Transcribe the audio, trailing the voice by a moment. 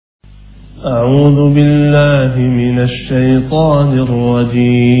أعوذ بالله من الشيطان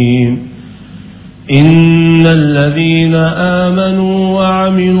الرجيم إن الذين آمنوا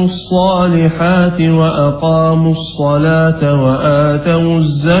وعملوا الصالحات وأقاموا الصلاة وآتوا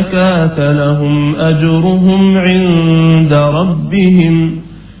الزكاة لهم أجرهم عند ربهم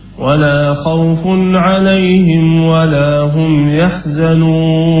ولا خوف عليهم ولا هم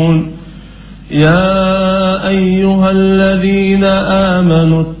يحزنون يا أيها الذين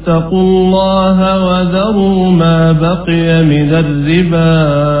آمنوا اتقوا الله وذروا ما بقي من الربا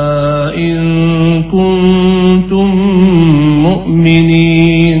إن كنتم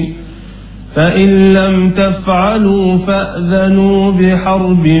مؤمنين فإن لم تفعلوا فأذنوا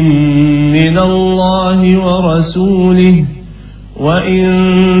بحرب من الله ورسوله وإن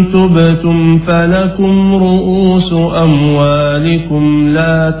تبتم فلكم رؤوس أموالكم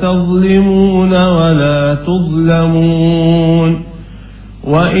لا تظلمون ولا تظلمون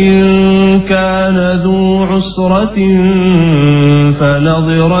وإن كان ذو عسرة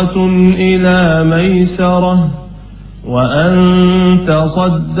فنظرة إلى ميسرة وأن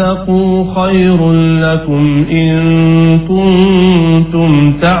تصدقوا خير لكم إن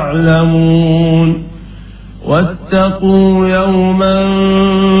كنتم تعلمون واتقوا يوما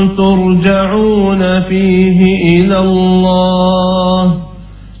ترجعون فيه إلى الله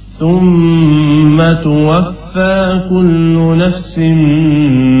ثم توفى كل نفس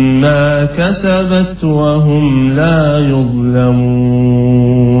ما كسبت وهم لا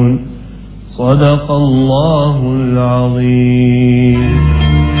يظلمون صدق الله العظيم.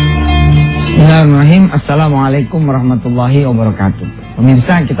 Bismillahirrahmanirrahim. Assalamualaikum warahmatullahi wabarakatuh.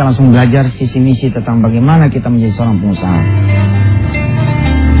 Pemirsa, kita langsung belajar visi misi tentang bagaimana kita menjadi seorang pengusaha.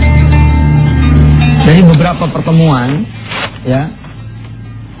 Dari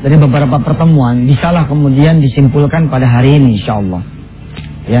beberapa pertemuan, bisalah kemudian disimpulkan pada hari ini, insyaallah.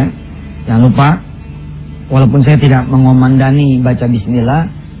 Ya, jangan lupa, walaupun saya tidak mengomandani baca Bismillah,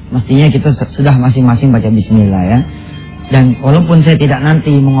 mestinya kita sudah masing-masing baca Bismillah ya. Dan walaupun saya tidak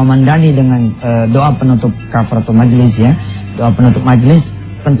nanti mengomandani dengan doa penutup kafaratul majlis ya, doa penutup majlis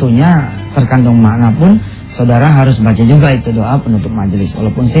tentunya terkandung makna pun saudara harus baca juga itu doa penutup majlis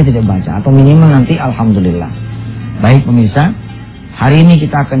walaupun saya tidak baca, atau minimal nanti alhamdulillah. Baik pemirsa, hari ini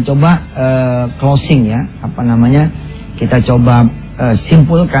kita akan coba closing ya, kita coba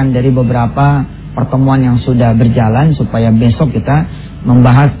simpulkan dari beberapa pertemuan yang sudah berjalan supaya besok kita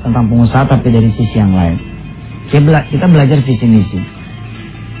membahas tentang pengusaha tapi dari sisi yang lain. Kita belajar visi misi.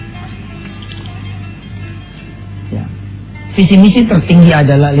 Ya. Visi misi tertinggi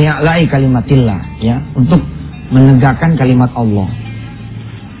adalah li'la'i kalimatillah ya, untuk menegakkan kalimat Allah.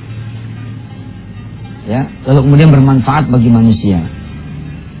 Ya, lalu kemudian bermanfaat bagi manusia,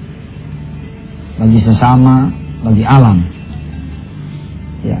 bagi sesama, bagi alam.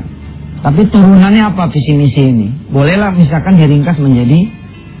 Ya. Tapi turunannya apa visi misi ini? Bolehlah misalkan diringkas menjadi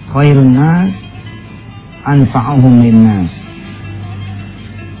khairun nas anfa'uhum linnas.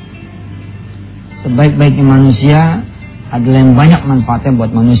 Sebaik-baiknya manusia adalah yang banyak manfaatnya buat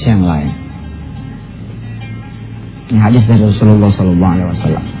manusia yang lain. Ini hadis dari Rasulullah SAW.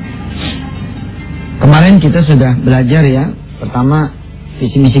 Kemarin kita sudah belajar ya. Pertama,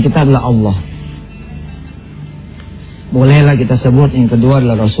 visi misi kita adalah Allah. Bolehlah kita sebut. Yang kedua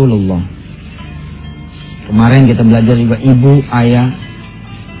adalah Rasulullah. Kemarin kita belajar juga ibu, ayah,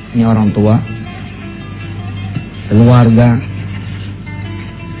 ini orang tua, keluarga,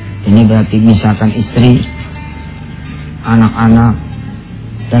 ini berarti misalkan istri, anak-anak,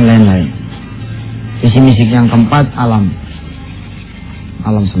 dan lain-lain. Visi misi yang keempat, alam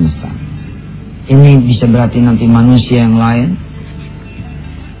semesta. Ini bisa berarti nanti manusia yang lain,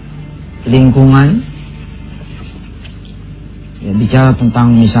 lingkungan, ya, bicara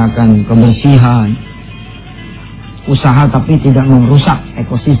tentang misalkan kebersihan, usaha tapi tidak merusak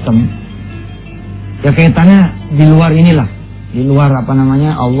ekosistem. Ya kaitannya di luar inilah, di luar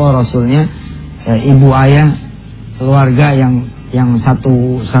Allah, Rasulnya, ibu, ayah, keluarga yang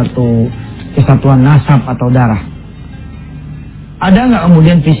satu kesatuan nasab atau darah. Ada nggak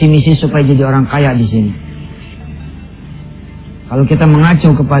kemudian visi misi supaya jadi orang kaya di sini? Kalau kita mengacu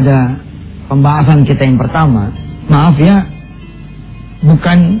kepada pembahasan kita yang pertama, maaf ya,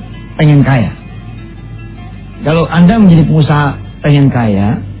 bukan pengen kaya. Kalau Anda menjadi pengusaha pengen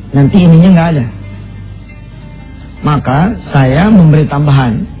kaya, nanti ininya nggak ada. Maka saya memberi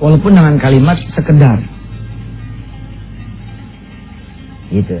tambahan, walaupun dengan kalimat sekedar.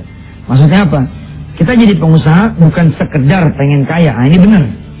 Gitu. Maksudnya apa? Kita jadi pengusaha bukan sekedar pengen kaya. Nah, ini benar.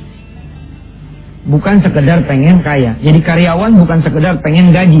 Bukan sekedar pengen kaya. Jadi karyawan bukan sekedar pengen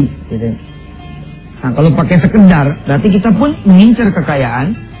gaji. Gitu. Nah, kalau pakai sekedar, berarti kita pun mengincar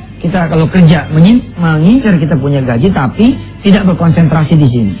kekayaan, Kita kalau kerja mengincar kita punya gaji, tapi tidak berkonsentrasi di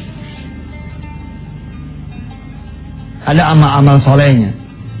sini. Ada amal-amal solehnya.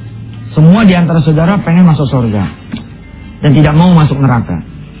 Semua di antara saudara pengen masuk surga dan tidak mau masuk neraka.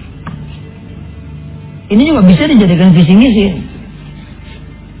 Ini juga bisa dijadikan visi misi.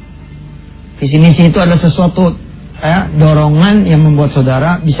 Visi misi itu adalah sesuatu dorongan yang membuat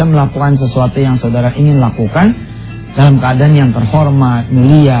saudara bisa melakukan sesuatu yang saudara ingin lakukan dalam keadaan yang terhormat,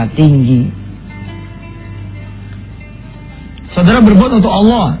 mulia, tinggi. Saudara berbuat untuk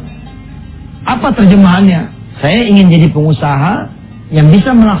Allah. Apa terjemahannya? Saya ingin jadi pengusaha yang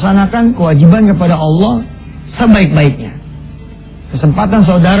bisa melaksanakan kewajiban kepada Allah sebaik-baiknya. Kesempatan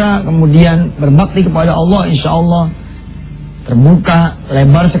saudara kemudian berbakti kepada Allah, insya Allah terbuka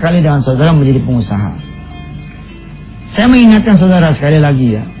lebar sekali dengan saudara menjadi pengusaha. Saya mengingatkan saudara sekali lagi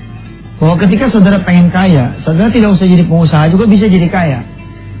ya, bahwa ketika saudara pengen kaya, saudara tidak usah jadi pengusaha juga bisa jadi kaya.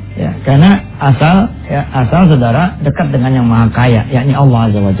 Ya, karena asal saudara dekat dengan yang maha kaya, yakni Allah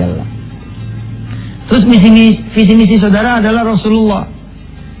Azza wa Jalla. Terus visi misi saudara adalah Rasulullah.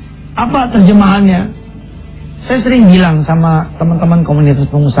 Apa terjemahannya? Saya sering bilang sama teman-teman komunitas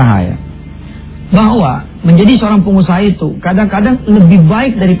pengusaha ya, bahwa menjadi seorang pengusaha itu kadang-kadang lebih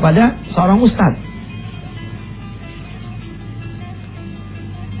baik daripada seorang ustadz.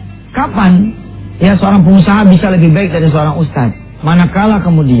 Kapan ya seorang pengusaha bisa lebih baik dari seorang ustadz? Manakala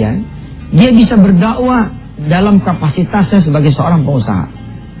kemudian dia bisa berdakwah dalam kapasitasnya sebagai seorang pengusaha.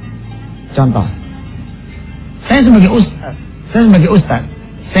 Contoh, saya sebagai ustadz,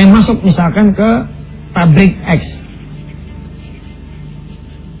 saya masuk misalkan ke pabrik X.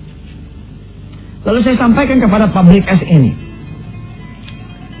 Lalu saya sampaikan kepada pabrik X ini,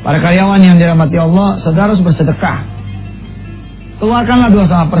 para karyawan yang dirahmati Allah, saudara harus bersedekah. Keluarkanlah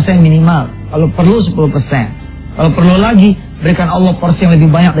 2,5% minimal, kalau perlu 10%. Kalau perlu lagi, berikan Allah porsi yang lebih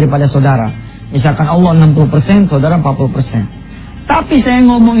banyak daripada saudara. Misalkan Allah 60%, saudara 40%. Tapi saya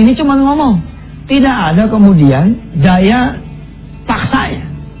ngomong ini cuma ngomong, tidak ada kemudian daya paksanya.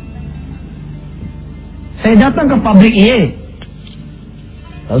 Saya datang ke pabrik Y.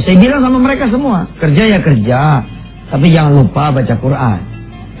 Lalu saya bilang sama mereka semua, kerja ya kerja, tapi jangan lupa baca Quran.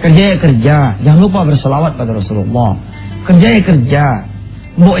 Kerja ya kerja, jangan lupa berselawat pada Rasulullah. Kerja ya kerja,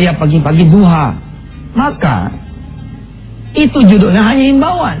 mbok ya pagi-pagi duha. Maka itu judulnya hanya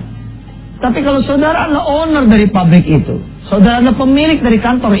himbauan. Tapi kalau saudara adalah owner dari pabrik itu, saudara adalah pemilik dari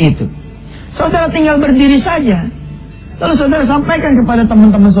kantor itu, saudara tinggal berdiri saja. Lalu saudara sampaikan kepada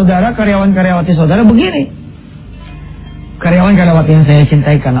teman-teman saudara, karyawan-karyawati saudara begini. Karyawan-karyawati yang saya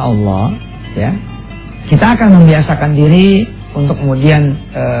cintai karena Allah, ya, kita akan membiasakan diri untuk kemudian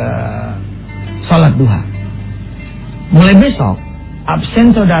sholat duha. Mulai besok,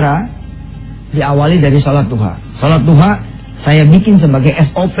 absen saudara diawali dari sholat duha. Sholat duha saya bikin sebagai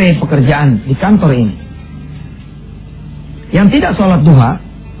SOP pekerjaan di kantor ini. Yang tidak sholat duha,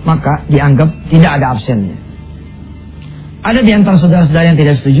 maka dianggap tidak ada absennya. Ada di antara saudara-saudara yang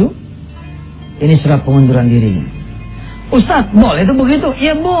tidak setuju? Ini surat pengunduran dirinya. Ustaz, boleh itu begitu?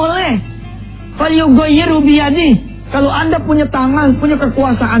 Ya boleh. Falyughayyiru biyadihi. Kalau Anda punya tangan, punya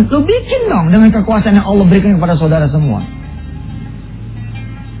kekuasaan, lu bikin dong dengan kekuasaan yang Allah berikan kepada saudara semua.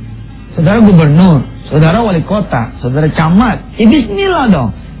 Saudara gubernur, saudara wali kota, saudara camat, ya bismillah dong.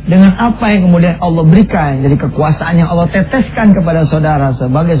 Dengan apa yang kemudian Allah berikan, jadi kekuasaan yang Allah teteskan kepada saudara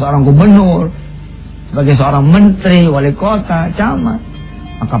sebagai seorang gubernur, sebagai seorang menteri, wali kota, camat,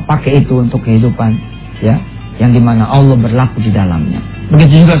 maka pakai itu untuk kehidupan, ya, yang dimana Allah berlaku di dalamnya.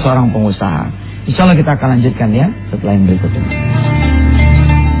 Begitu juga seorang pengusaha. Insya Allah kita akan lanjutkan ya setelah yang berikut ini.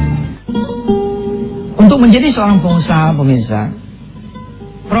 Untuk menjadi seorang pengusaha, pemirsa,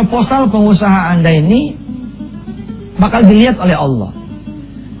 proposal pengusaha Anda ini bakal dilihat oleh Allah.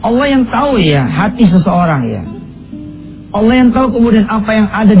 Allah yang tahu ya hati seseorang ya. Allah yang tahu kemudian apa yang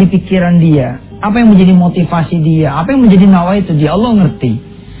ada di pikiran dia, apa yang menjadi motivasi dia, apa yang menjadi nawaitu dia, Allah ngerti.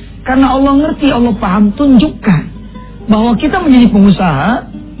 Karena Allah ngerti, Allah paham, tunjukkan bahwa kita menjadi pengusaha,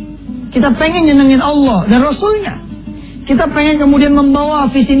 kita pengen nyenengin Allah dan Rasulnya. Kita pengen kemudian membawa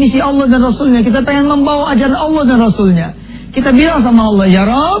visi misi Allah dan Rasulnya. Kita pengen membawa ajaran Allah dan Rasulnya. Kita bilang sama Allah, ya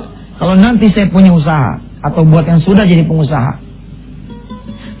Rabb, kalau nanti saya punya usaha, atau buat yang sudah jadi pengusaha,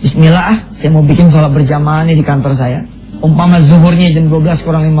 bismillah, saya mau bikin sholat berjamaah nih di kantor saya. Umpama zuhurnya jam 12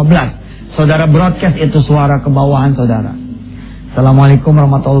 kurang 15. Saudara broadcast itu suara kebawahan saudara. Assalamualaikum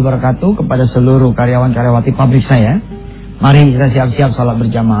warahmatullahi wabarakatuh kepada seluruh karyawan-karyawati pabrik saya. Mari kita siap-siap sholat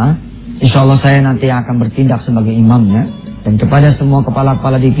berjamaah. Insya Allah saya nanti akan bertindak sebagai imamnya. Dan kepada semua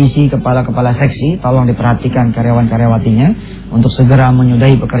kepala-kepala divisi, kepala-kepala seksi, tolong diperhatikan karyawan-karyawatinya untuk segera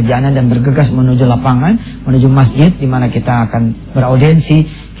menyudahi pekerjaannya dan bergegas menuju lapangan, menuju masjid di mana kita akan beraudiensi.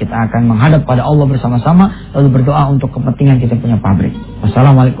 kita akan menghadap pada Allah bersama-sama, lalu berdoa untuk kepentingan kita punya pabrik.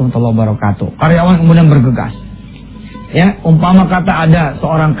 Wassalamualaikum warahmatullahi wabarakatuh. Karyawan kemudian bergegas. Ya, umpama kata ada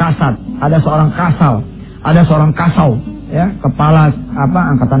seorang kasat, ada seorang kasal, ada seorang kasau, ya, kepala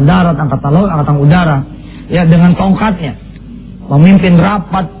angkatan darat, angkatan laut, angkatan udara, ya, dengan tongkatnya memimpin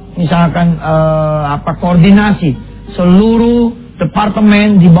rapat, misalkan koordinasi seluruh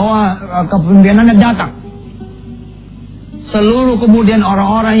departemen di bawah kepemimpinannya datang. Seluruh kemudian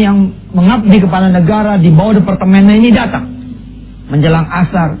orang-orang yang mengabdi kepada negara di bawah departemennya ini datang. Menjelang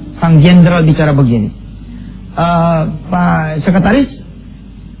asar, sang jenderal bicara begini. Pak Sekretaris,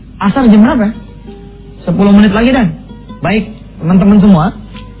 asar jam berapa? 10 menit lagi dan. Baik, teman-teman semua.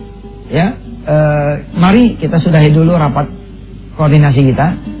 Ya, mari kita sudahi dulu rapat koordinasi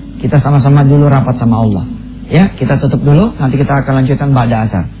kita. Kita sama-sama dulu rapat sama Allah. Ya, kita tutup dulu, nanti kita akan lanjutkan ba'da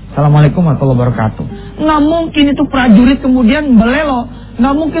asar. Assalamualaikum warahmatullahi wabarakatuh. Nggak mungkin itu prajurit kemudian belelo.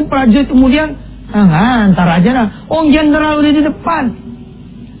 Nggak mungkin prajurit kemudian ntar aja dah. Jenderal udah di depan.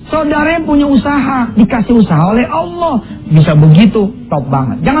 Saudara yang punya usaha, dikasih usaha oleh Allah. Bisa begitu, top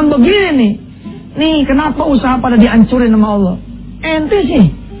banget. Jangan begini nih. Nih, kenapa usaha pada dihancurin sama Allah? Ente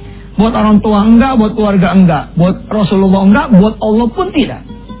sih. Buat orang tua enggak, buat keluarga enggak, buat Rasulullah enggak, buat Allah pun tidak.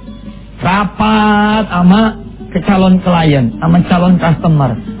 Rapat sama calon klien, sama calon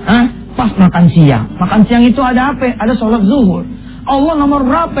customer. Pas makan siang. Makan siang itu ada apa? Ada sholat zuhur. Allah nomor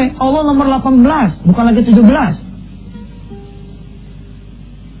berapa? Allah nomor 18, bukan lagi 17.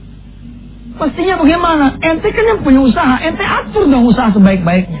 Pastinya bagaimana? Ente kan yang punya usaha, ente atur dong usaha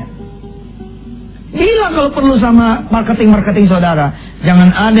sebaik-baiknya. Bilang kalau perlu sama marketing saudara, jangan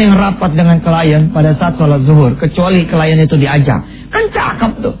ada yang rapat dengan klien pada saat sholat zuhur, kecuali klien itu diajak. Kan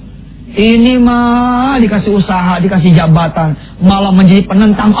cakep tuh. Ini mah dikasih usaha, dikasih jabatan, malah menjadi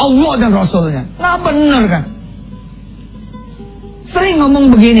penentang Allah dan Rasulnya. Nah bener kan? Sering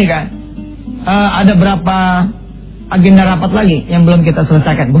ngomong begini kan? Ada berapa agenda rapat lagi yang belum kita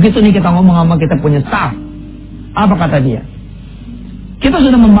selesaikan. Begitu nih kita ngomong sama kita punya staff. Apa kata dia? Kita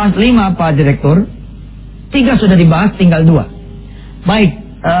sudah membahas 5 Pak Direktur. 3 sudah dibahas, tinggal 2. Baik,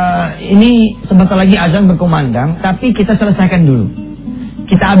 ini sebentar lagi azan berkumandang, tapi kita selesaikan dulu.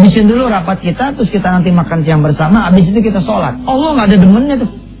 Kita habisin dulu rapat kita, terus kita nanti makan siang bersama, habis itu kita sholat. Allah nggak ada demennya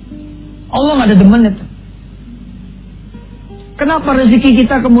tuh. Allah nggak ada demennya tuh. Kenapa rezeki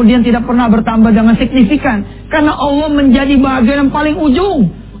kita kemudian tidak pernah bertambah dengan signifikan? Karena Allah menjadi bagian yang paling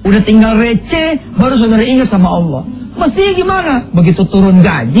ujung. Udah tinggal receh, baru saudara ingat sama Allah. Mestinya gimana? Begitu turun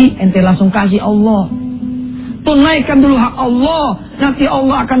gaji, ente langsung kasih Allah. Tunaikan dulu hak Allah, nanti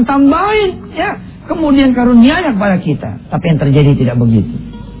Allah akan tambahin, ya. Kemudian karunianya kepada kita. Tapi yang terjadi tidak begitu.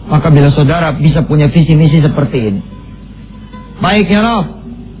 Maka bila saudara bisa punya visi misi seperti ini. Baik ya Rob,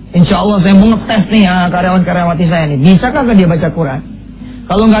 insya Allah saya mau ngetes nih karyawan-karyawati saya nih. Bisakah dia baca Quran?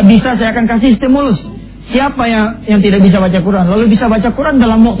 Kalau nggak bisa saya akan kasih stimulus. Siapa yang tidak bisa baca Quran, lalu bisa baca Quran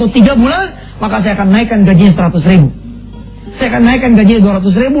dalam waktu 3 bulan, maka saya akan naikkan gajinya 100.000. Saya akan naikkan gajinya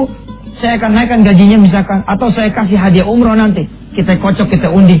 200.000. Saya akan naikkan gajinya misalkan, atau saya kasih hadiah umroh nanti. Kita kocok,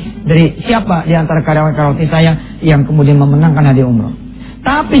 kita undi dari siapa di antara karyawan-karyawati saya yang kemudian memenangkan hadiah umroh.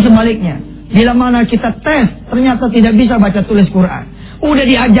 Tapi sebaliknya, bila mana kita tes ternyata tidak bisa baca tulis Quran, udah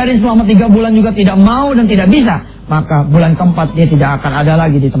diajarin selama 3 bulan juga tidak mau dan tidak bisa, maka bulan keempat dia tidak akan ada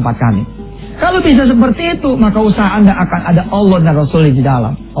lagi di tempat kami. Kalau bisa seperti itu, maka usaha Anda akan ada Allah dan Rasul di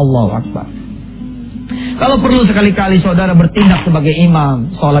dalam. Allahu Akbar. Kalau perlu sekali-kali saudara bertindak sebagai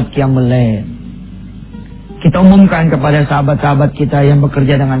imam, sholat qiyamul lail. Kita umumkan kepada sahabat-sahabat kita yang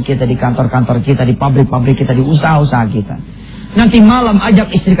bekerja dengan kita di kantor-kantor kita, di pabrik-pabrik kita, di usaha-usaha kita. Nanti malam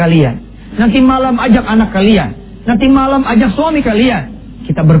ajak istri kalian. Nanti malam ajak anak kalian. Nanti malam ajak suami kalian.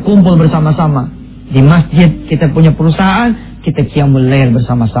 Kita berkumpul bersama-sama. Di masjid kita punya perusahaan, kita qiyamul lail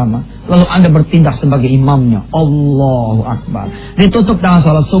bersama-sama. Lalu Anda bertindak sebagai imamnya. Allahu Akbar. Ditutup dengan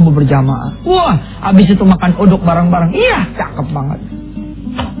sholat subuh berjamaah. Wah, habis itu makan uduk bareng-bareng. Iya, cakep banget.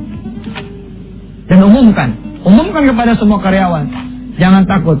 Dan umumkan kepada semua karyawan, jangan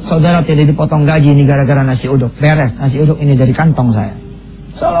takut saudara tidak dipotong gaji ini gara-gara nasi uduk. Beres, nasi uduk ini dari kantong saya.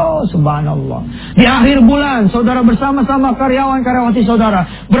 Subhanallah. Di akhir bulan saudara bersama-sama karyawan-karyawati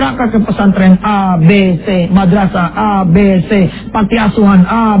saudara berangkat ke pesantren A, B, C, madrasah A, B, C, panti asuhan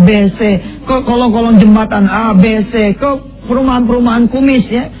A, B, C, ke kolong-kolong jembatan A, B, C, ke perumahan-perumahan kumis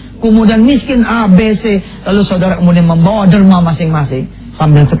ya, kemudian miskin A, B, C. Lalu saudara kemudian membawa derma masing-masing.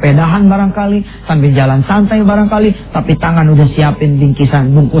 Sambil sepedahan barangkali, sambil jalan santai barangkali, tapi tangan udah siapin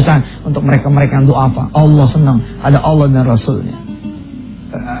bungkusan untuk mereka-mereka yang duafa. Allah senang, ada Allah dan Rasulnya.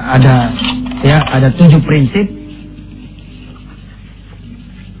 Ada 7 prinsip.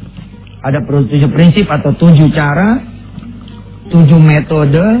 Ada 7 prinsip atau 7 cara 7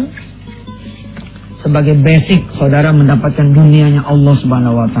 metode sebagai basic saudara mendapatkan dunianya Allah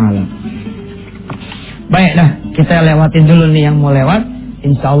Subhanahu wa taala. Baiklah, kita lewatin dulu nih yang mau lewat.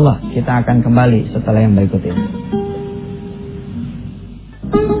 Insyaallah kita akan kembali setelah yang berikut ini.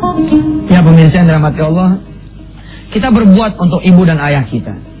 Ya pemirsa yang dirahmati Allah, kita berbuat untuk ibu dan ayah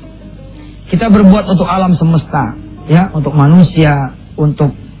kita. Kita berbuat untuk alam semesta, ya, untuk manusia,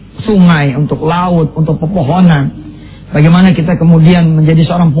 untuk sungai, untuk laut, untuk pepohonan. Bagaimana kita kemudian menjadi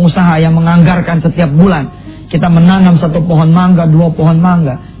seorang pengusaha yang menganggarkan setiap bulan kita menanam 1 pohon mangga, 2 pohon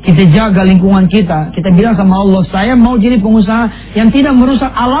mangga. Kita jaga lingkungan kita. Kita bilang sama Allah, saya mau jadi pengusaha yang tidak merusak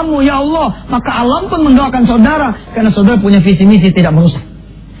alammu ya Allah. Maka alam pun mendoakan saudara, karena saudara punya visi misi tidak merusak.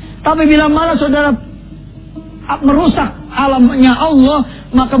 Tapi bila mana saudara merusak alamnya Allah,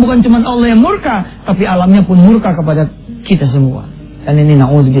 maka bukan cuma Allah yang murka, tapi alamnya pun murka kepada kita semua. Dan ini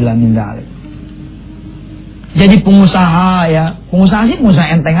na'udzubillah min dzalik. Jadi pengusaha ya, pengusaha sih pengusaha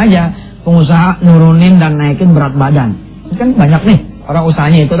enteng aja. Pengusaha nurunin dan naikin berat badan. Kan banyak nih orang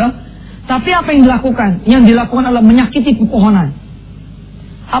usahanya itu toh. Tapi apa yang dilakukan? Yang dilakukan adalah menyakiti pepohonan.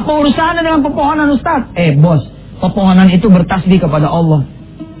 Apa urusannya dengan pepohonan Ustaz? Bos, pepohonan itu bertasbih kepada Allah.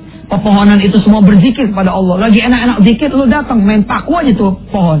 Pepohonan itu semua berzikir kepada Allah. Lagi enak-enak zikir, lu datang main paku aja tuh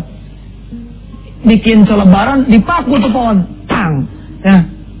pohon. Bikin selebaran, dipaku tuh pohon. Tang. Ya.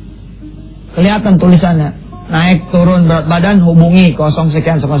 Kelihatan tulisannya. Naik turun berat badan hubungi 0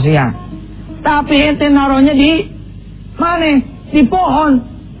 sekian. Tapi ente naruhnya di mana? Di pohon,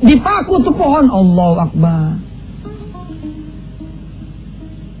 dipaku tuh pohon. Allahu Akbar.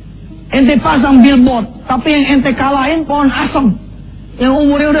 Ente pasang billboard, tapi yang ente kalahin pohon asem. Yang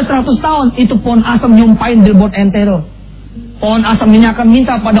umurnya udah 100 tahun, itu pohon asem nyumpain billboard ente tuh. Pohon asem ini akan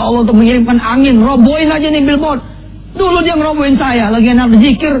minta pada Allah untuk mengirimkan angin, robohin aja nih billboard. Dulu dia ngerobohin saya, lagi enak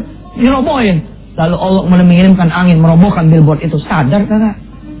berzikir, dirobohin. Lalu Allah mulai mengirimkan angin, merobohkan billboard itu. Sadar kakak?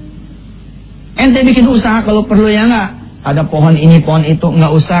 Ente bikin usaha kalau perlu ya nggak? Ada pohon ini, pohon itu,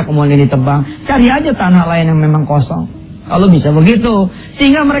 nggak usah kemudian ditebang. Cari aja tanah lain yang memang kosong. Kalau bisa begitu,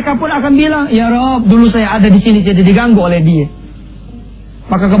 sehingga mereka pun akan bilang, ya Rob, dulu saya ada di sini jadi diganggu oleh dia.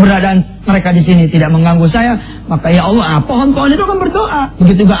 Maka keberadaan mereka di sini tidak mengganggu saya. Maka ya Allah, pohon-pohon itu kan berdoa.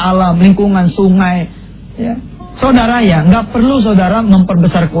 Begitu juga alam, lingkungan, sungai. Ya. Saudara ya, nggak perlu saudara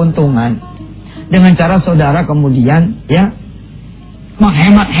memperbesar keuntungan dengan cara saudara kemudian ya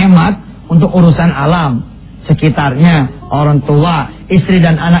menghemat-hemat untuk urusan alam sekitarnya, orang tua, istri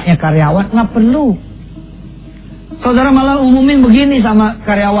dan anaknya karyawan, nggak perlu. Saudara malah umumin begini sama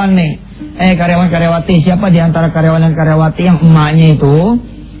karyawan nih. Karyawan-karyawati, siapa di antara karyawan dan karyawati yang emaknya itu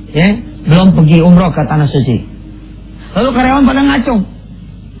ya belum pergi umroh ke tanah suci? Lalu karyawan pada ngacung.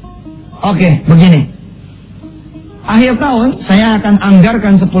 Oke, begini. Akhir tahun saya akan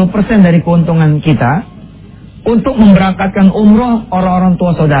anggarkan 10% dari keuntungan kita untuk memberangkatkan umroh orang-orang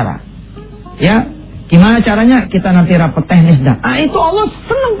tua saudara. Ya, gimana caranya? Kita nanti rapat teknis dah. Itu Allah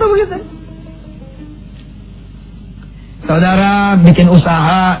senang tuh begitu. Saudara bikin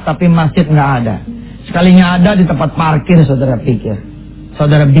usaha tapi masjid nggak ada. Sekalinya ada di tempat parkir, saudara pikir.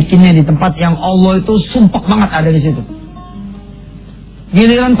 Saudara bikinnya di tempat yang Allah itu sumpah banget ada di situ.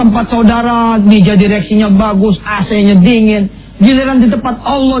 Giliran tempat saudara meja direksinya bagus, AC-nya dingin. Giliran di tempat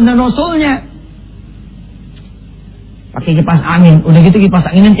Allah dan Rasulnya pakai kipas angin. Udah gitu kipas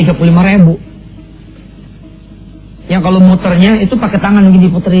anginnya 35.000. Yang kalau muternya itu pakai tangan lagi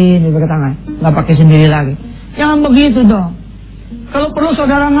diputerin, pakai tangan, nggak pakai sendiri lagi. Jangan begitu dong. Kalau perlu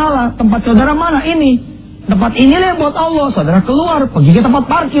saudara ngalah, tempat saudara mana ini? Tempat inilah yang buat Allah. Saudara keluar, pergi ke tempat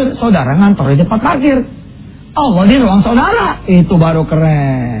parkir. Saudara ngantor di tempat parkir. Allah di ruang saudara. Itu baru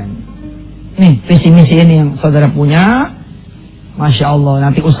keren. Nih, visi misi ini yang saudara punya. Masya Allah,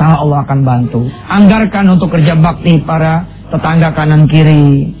 nanti usaha Allah akan bantu. Anggarkan untuk kerja bakti para tetangga kanan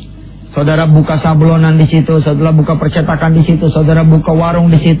kiri. Saudara buka sablonan di situ, saudara buka percetakan di situ, saudara buka warung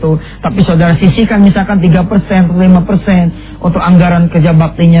di situ. Tapi saudara sisihkan misalkan 3%, 5% untuk anggaran kerja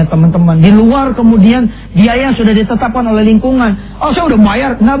baktinya teman-teman. Di luar kemudian biaya sudah ditetapkan oleh lingkungan. Oh, saya udah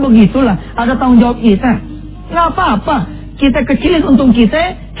bayar. Nah, begitulah. Ada tanggung jawab kita. Nggak apa-apa. Kita kecilin untung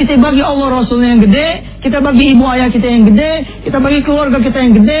kita bagi Allah Rasulnya yang gede, kita bagi ibu ayah kita yang gede, kita bagi keluarga kita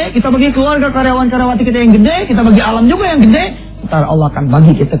yang gede, kita bagi keluarga karyawan-karyawati kita yang gede, kita bagi alam juga yang gede. Ntar Allah akan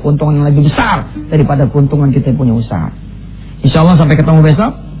bagi kita keuntungan yang lebih besar daripada keuntungan kita punya usaha. Insya Allah sampai ketemu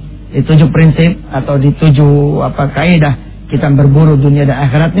besok. Di 7 prinsip atau di 7 kaidah kita berburu dunia dan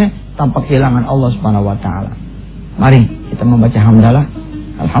akhiratnya tanpa kehilangan Allah Subhanahu wa taala. Mari kita membaca hamdalah.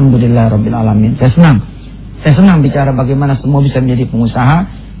 Alhamdulillah rabbil alamin. Saya senang bicara bagaimana semua bisa menjadi pengusaha,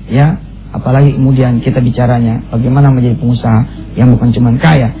 ya. Apalagi kemudian kita bicaranya bagaimana menjadi pengusaha yang bukan cuma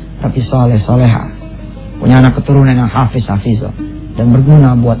kaya, tapi soleh soleha. punya anak keturunan yang hafiz dan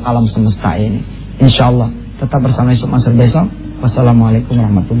berguna buat alam semesta ini. Insyaallah tetap bersama Yusuf Mansur besok. Wassalamualaikum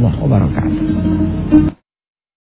warahmatullahi wabarakatuh.